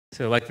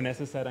So like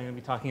Vanessa said, I'm going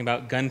to be talking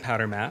about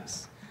gunpowder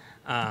maps,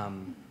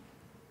 in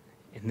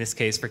this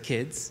case for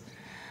kids.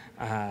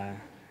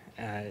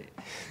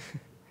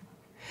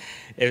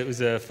 It was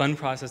a fun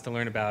process to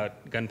learn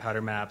about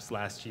gunpowder maps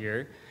last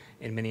year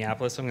in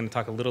Minneapolis. So I'm going to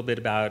talk a little bit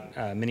about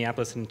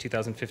Minneapolis in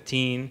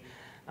 2015,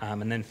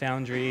 and then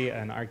Foundry,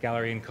 an art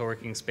gallery and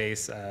co-working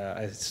space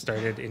I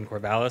started in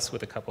Corvallis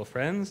with a couple of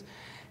friends,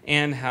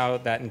 and how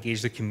that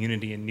engaged the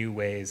community in new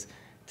ways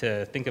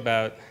to think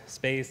about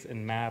space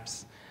and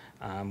maps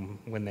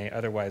when they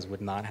otherwise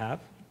would not have.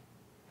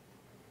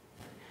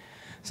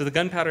 So the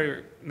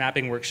gunpowder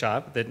mapping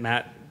workshop that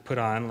Matt put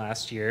on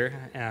last year,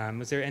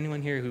 was there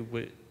anyone here who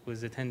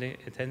was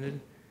attended?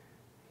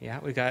 Yeah,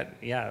 we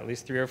got, at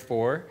least 3 or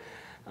 4.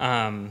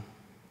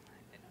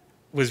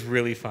 Was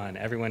really fun.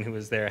 Everyone who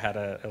was there had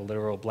a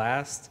literal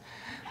blast.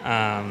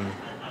 Matt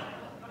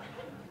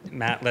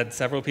led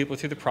several people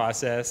through the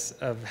process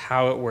of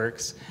how it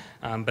works,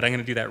 but I'm going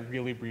to do that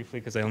really briefly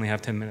because I only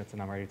have 10 minutes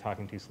and I'm already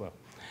talking too slow.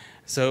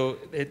 So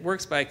it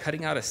works by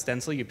cutting out a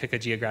stencil. You pick a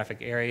geographic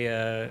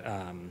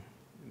area,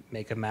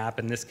 make a map.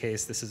 In this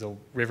case, this is a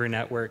river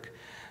network.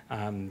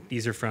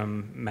 These are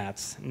from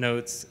Matt's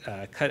notes.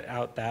 Cut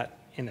out that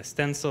in a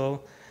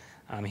stencil.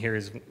 Here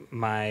is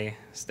my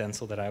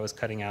stencil that I was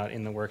cutting out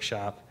in the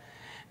workshop.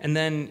 And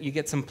then you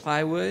get some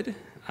plywood,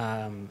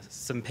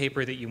 some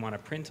paper that you want to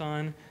print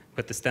on,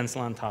 put the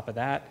stencil on top of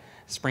that,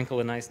 sprinkle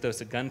a nice dose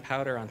of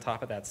gunpowder on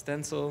top of that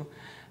stencil,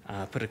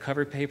 put a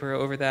cover paper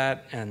over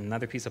that, and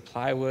another piece of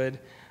plywood,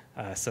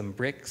 some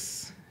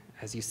bricks,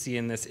 as you see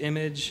in this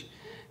image,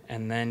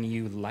 and then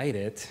you light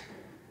it.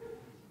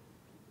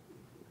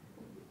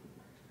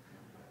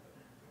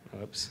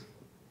 Oops,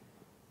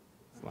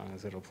 as long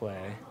as it'll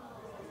play.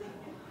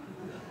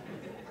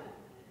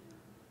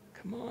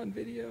 Come on,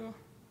 video.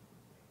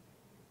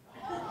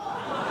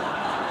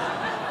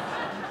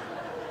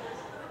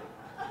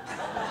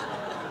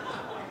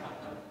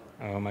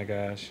 Oh my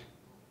gosh.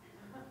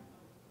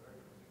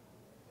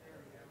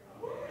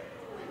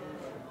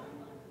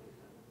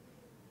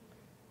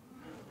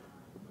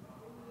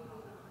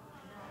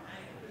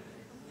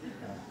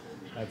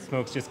 That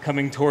smoke's just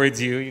coming towards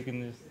you. You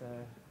can just.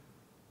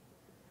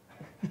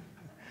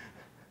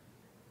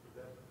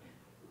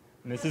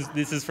 And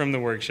this is from the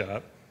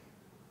workshop.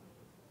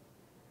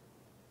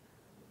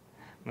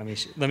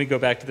 Let me go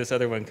back to this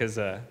other one because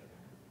it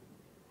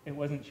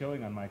wasn't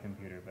showing on my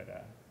computer,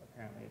 but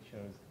apparently it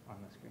shows on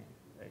the screen.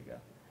 There you go.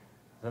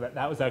 So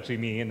that was actually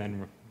me, and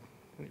then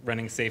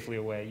running safely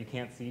away. You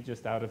can't see,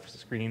 just out of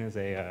screen is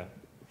a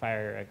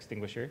fire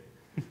extinguisher.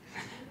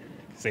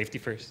 Safety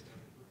first.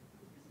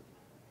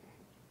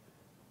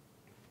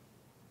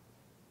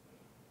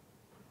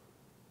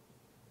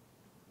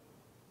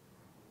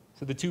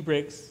 So the 2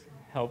 bricks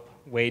help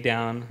weigh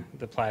down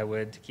the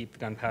plywood to keep the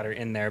gunpowder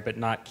in there, but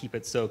not keep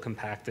it so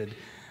compacted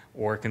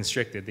or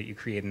constricted that you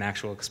create an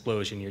actual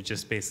explosion. You're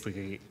just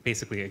basically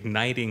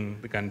igniting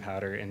the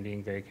gunpowder and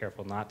being very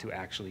careful not to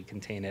actually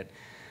contain it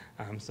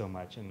so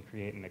much and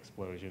create an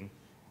explosion,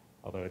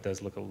 although it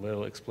does look a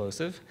little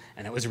explosive,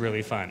 and it was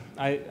really fun.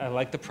 I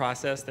liked the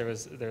process. There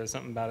was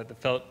something about it that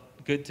felt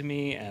good to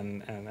me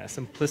and a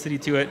simplicity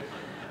to it.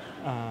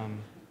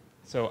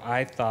 So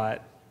I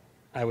thought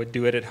I would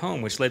do it at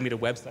home, which led me to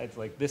websites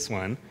like this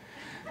one,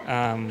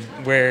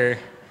 where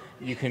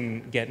you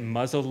can get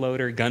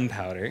muzzleloader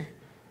gunpowder,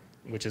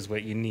 which is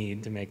what you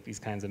need to make these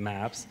kinds of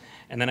maps.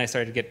 And then I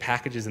started to get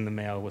packages in the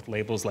mail with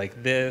labels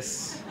like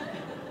this,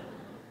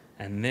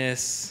 and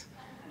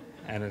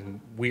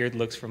weird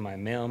looks from my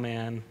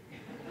mailman.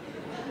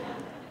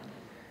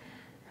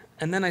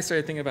 And then I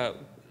started thinking about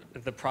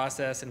the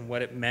process and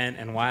what it meant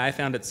and why I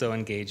found it so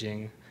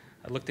engaging.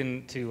 I looked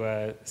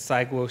into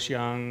Sai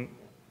Guoxiang,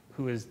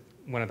 who is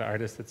one of the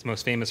artists that's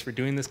most famous for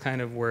doing this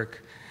kind of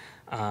work.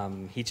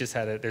 He just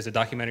there's a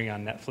documentary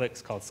on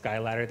Netflix called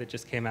Skyladder that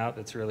just came out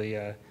that's really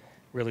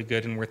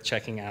good and worth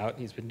checking out.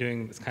 He's been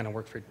doing this kind of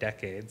work for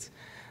decades.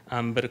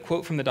 But a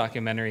quote from the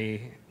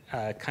documentary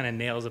kind of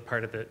nails a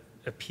part of the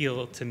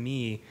appeal to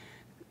me.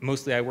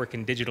 Mostly I work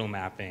in digital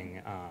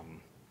mapping.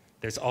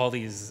 There's all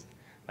these,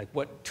 like,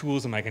 what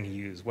tools am I going to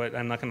use?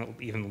 I'm not going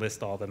to even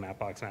list all the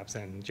Mapbox maps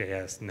in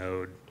JS,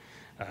 Node,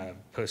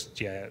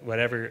 PostGIS,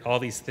 whatever, all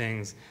these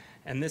things.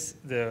 And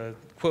the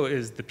quote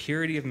is, "The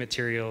purity of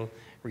material,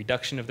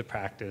 reduction of the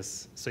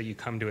practice, so you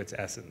come to its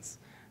essence."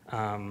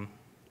 And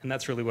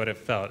that's really what it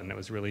felt, and it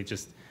was really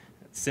just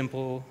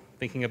simple,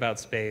 thinking about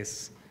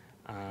space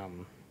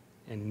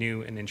in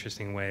new and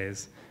interesting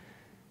ways.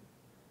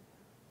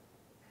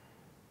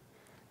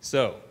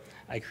 So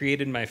I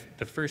created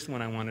the first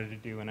one I wanted to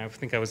do, and I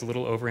think I was a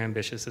little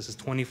overambitious. This is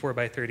 24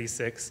 by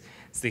 36.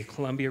 It's the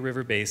Columbia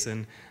River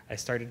Basin. I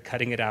started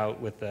cutting it out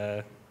with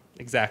a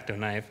X-Acto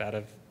knife out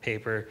of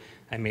paper.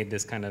 I made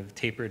this kind of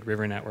tapered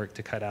river network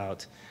to cut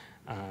out.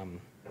 And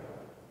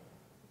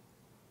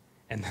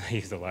then I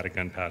used a lot of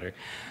gunpowder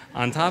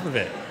on top of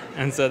it.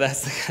 And so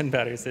that's the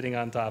gunpowder sitting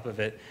on top of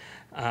it.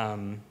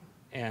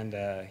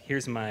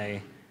 Here's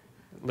my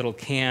little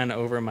can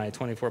over my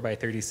 24 by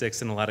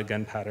 36 and a lot of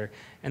gunpowder.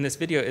 And this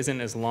video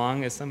isn't as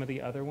long as some of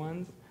the other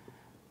ones,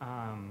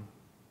 And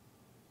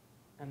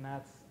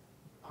that's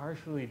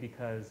partially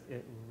because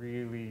it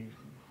really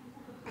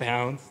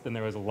bounced and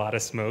there was a lot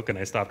of smoke and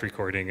I stopped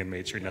recording and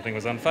made sure nothing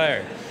was on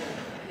fire.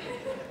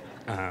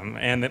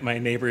 And that my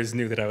neighbors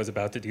knew that I was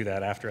about to do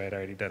that after I'd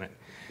already done it.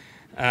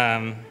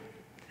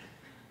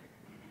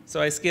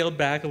 So I scaled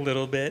back a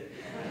little bit,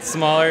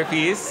 smaller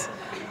piece.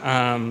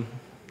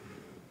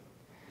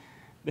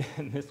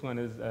 This one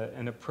is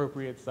an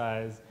appropriate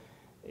size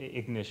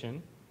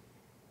ignition.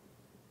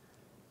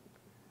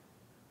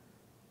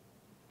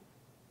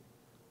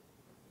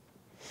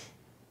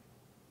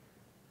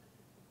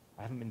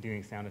 I haven't been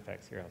doing sound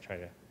effects here. I'll try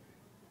to.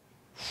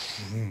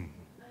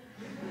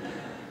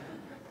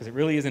 Because it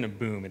really isn't a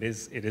boom. It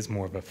is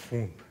more of a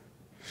foom.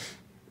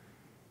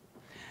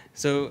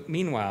 So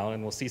meanwhile,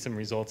 and we'll see some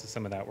results of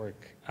some of that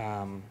work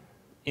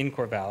in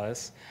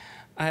Corvallis,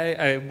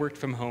 I worked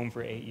from home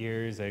for 8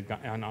 years. I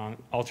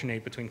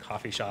alternate between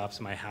coffee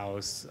shops, my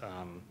house,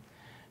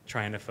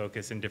 trying to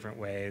focus in different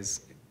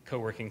ways,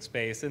 co-working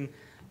space. And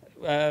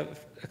a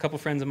couple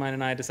friends of mine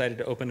and I decided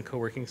to open a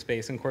co-working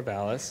space in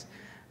Corvallis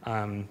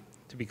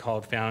to be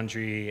called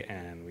Foundry,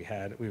 and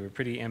we were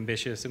pretty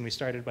ambitious, and we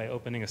started by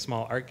opening a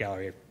small art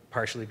gallery,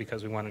 partially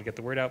because we wanted to get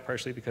the word out,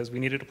 partially because we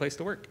needed a place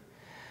to work.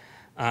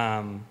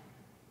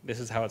 This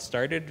is how it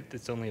started.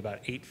 It's only about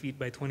 8 feet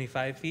by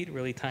 25 feet,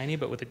 really tiny,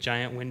 but with a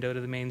giant window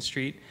to the main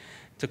street.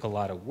 It took a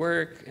lot of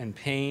work and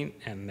paint,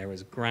 and there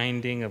was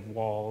grinding of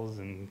walls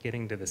and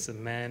getting to the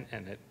cement,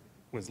 and it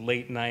was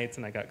late nights,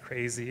 and I got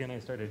crazy, and I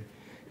started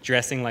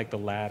dressing like the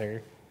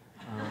Ladder.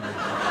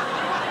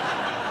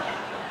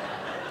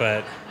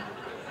 But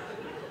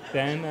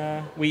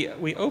then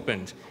we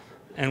opened,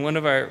 and one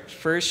of our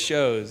first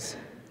shows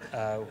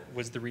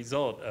was the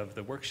result of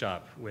the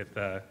workshop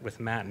with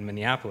Matt in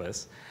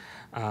Minneapolis.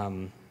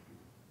 And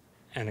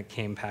it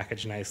came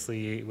packaged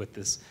nicely with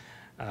this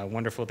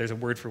wonderful, there's a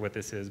word for what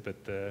this is,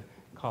 but the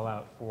call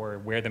out for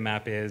where the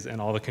map is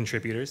and all the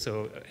contributors.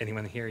 So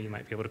anyone here, you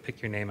might be able to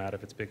pick your name out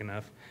if it's big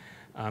enough.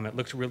 It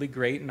looked really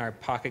great in our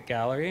pocket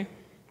gallery.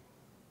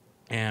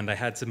 And I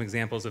had some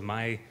examples of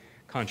my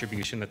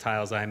contribution, the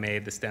tiles I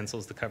made, the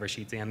stencils, the cover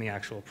sheets, and the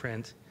actual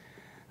print.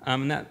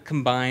 And that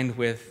combined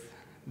with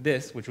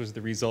this, which was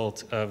the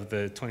result of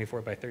the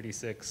 24 by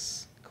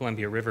 36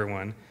 Columbia River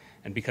one.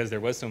 And because there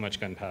was so much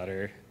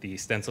gunpowder, the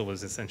stencil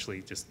was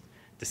essentially just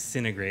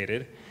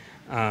disintegrated.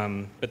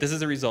 But this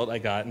is a result I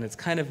got, and it's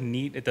kind of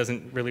neat. It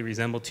doesn't really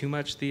resemble too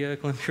much the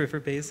Columbia River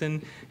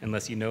Basin,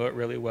 unless you know it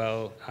really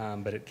well,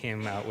 but it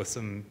came out with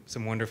some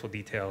wonderful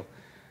detail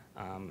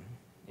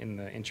in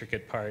the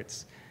intricate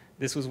parts.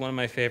 This was one of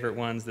my favorite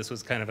ones. This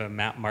was kind of a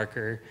map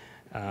marker,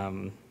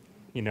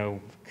 you know,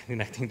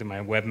 connecting to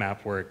my web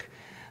map work,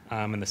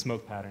 and the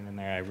smoke pattern in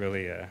there I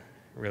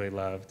really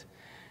loved.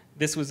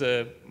 This was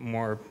a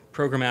more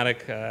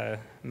programmatic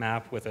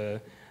map with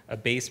a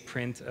base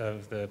print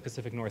of the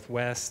Pacific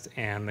Northwest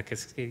and the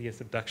Cascadia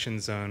subduction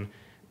zone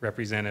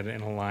represented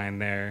in a line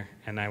there.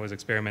 And I was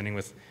experimenting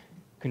with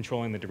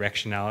controlling the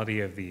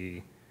directionality of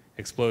the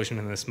explosion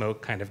and the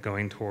smoke kind of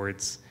going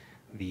towards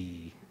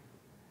the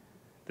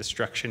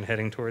destruction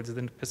heading towards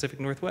the Pacific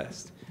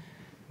Northwest.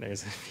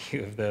 There's a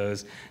few of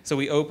those. So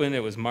we opened, it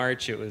was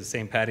March, it was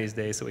St. Patty's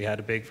Day, so we had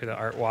a big for the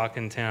art walk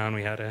in town.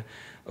 We had a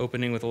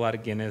opening with a lot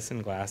of Guinness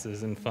and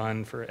glasses and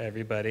fun for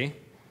everybody.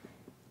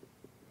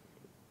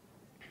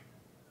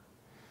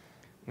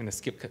 I'm going to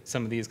skip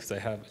some of these because I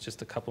have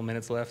just a couple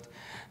minutes left.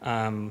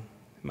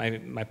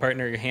 My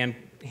partner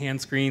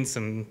hand screened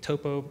some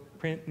topo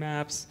print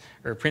maps,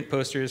 or print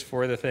posters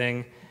for the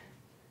thing.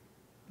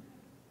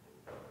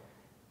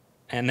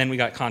 And then we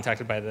got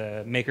contacted by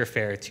the Maker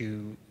Faire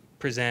to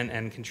present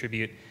and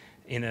contribute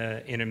in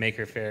a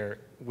Maker Faire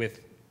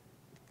with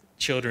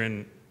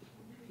children.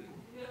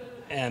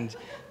 And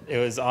it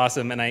was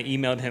awesome, and I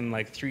emailed him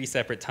like 3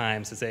 separate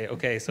times to say,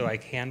 okay, so I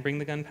can bring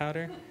the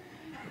gunpowder?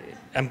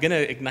 I'm gonna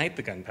ignite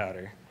the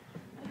gunpowder.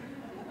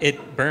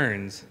 It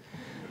burns.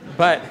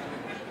 But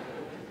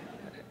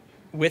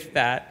with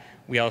that,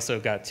 we also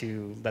got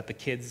to let the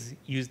kids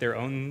use their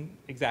own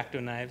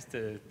X-Acto knives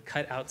to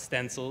cut out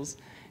stencils,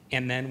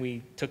 and then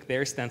we took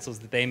their stencils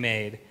that they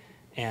made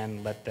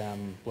and let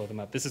them blow them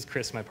up. This is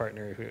Chris, my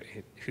partner,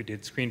 who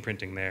did screen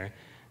printing there,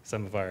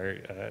 some of our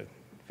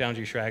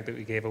Foundry Shrag that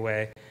we gave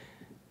away.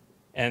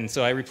 And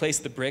so I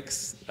replaced the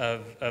bricks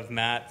of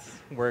Matt's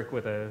work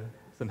with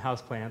some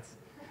houseplants,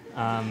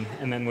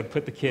 and then would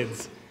put the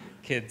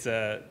kids'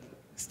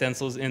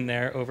 stencils in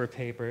there over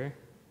paper.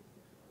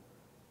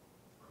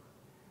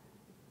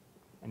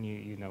 And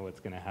you know what's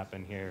going to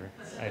happen here,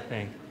 I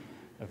think.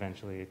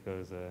 Eventually it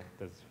does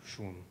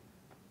shwoom.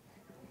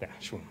 Yeah,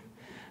 shwoom.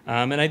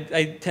 And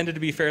I tended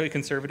to be fairly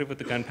conservative with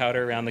the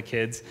gunpowder around the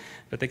kids,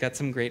 but they got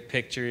some great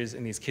pictures,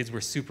 and these kids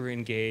were super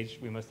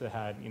engaged. We must have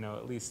had, you know,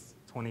 at least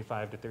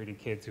 25 to 30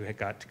 kids who had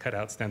got to cut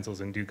out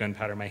stencils and do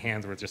gunpowder. My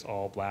hands were just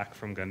all black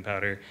from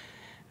gunpowder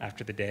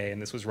after the day,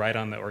 and this was right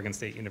on the Oregon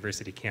State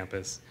University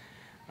campus.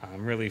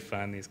 Really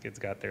fun. These kids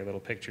got their little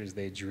pictures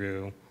they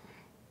drew.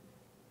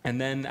 And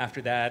then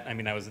after that, I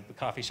mean, I was at the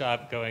coffee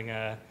shop going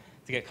to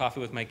to get coffee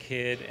with my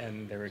kid,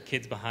 and there were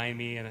kids behind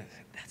me, and I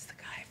said, that's the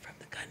guy from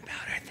the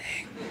gunpowder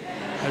thing.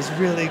 That was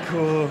really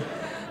cool.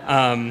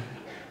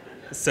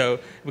 So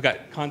we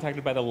got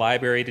contacted by the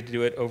library to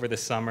do it over the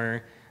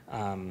summer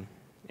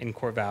in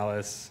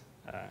Corvallis.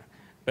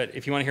 But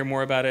if you want to hear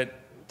more about it,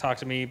 talk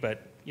to me.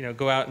 But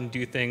go out and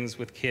do things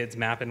with kids,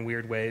 map in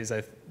weird ways.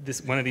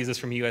 One of these is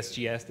from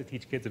USGS to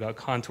teach kids about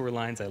contour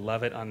lines. I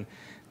love it on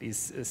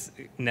these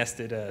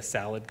nested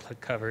salad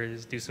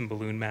covers. Do some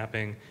balloon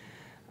mapping.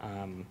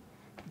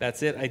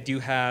 That's it. I do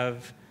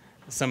have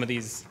some of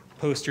these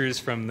posters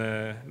from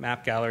the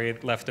map gallery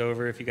left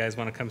over if you guys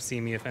want to come see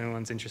me, if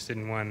anyone's interested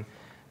in one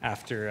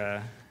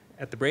after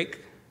at the break.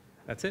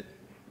 That's it.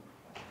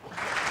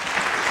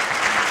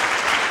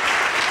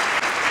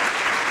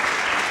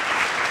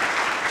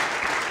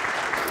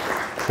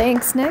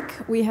 Thanks, Nick.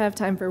 We have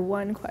time for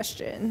one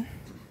question.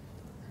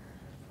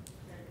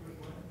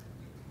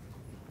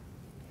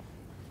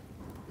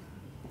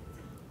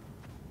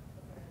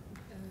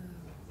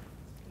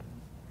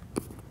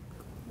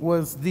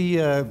 Was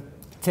the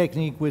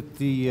technique with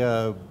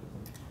the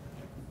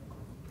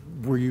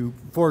where you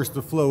forced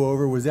the flow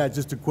over, was that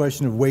just a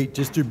question of weight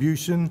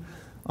distribution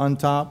on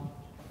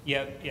top?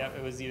 Yep.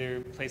 It was either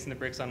placing the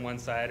bricks on one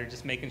side or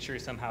just making sure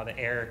somehow the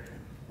air,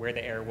 where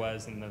the air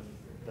was and the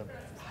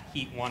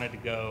heat wanted to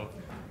go,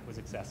 was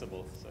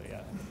accessible. So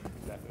yeah, that's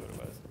exactly what it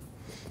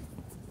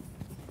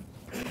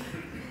was.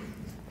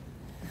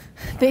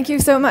 Thank you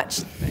so much.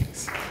 Thanks.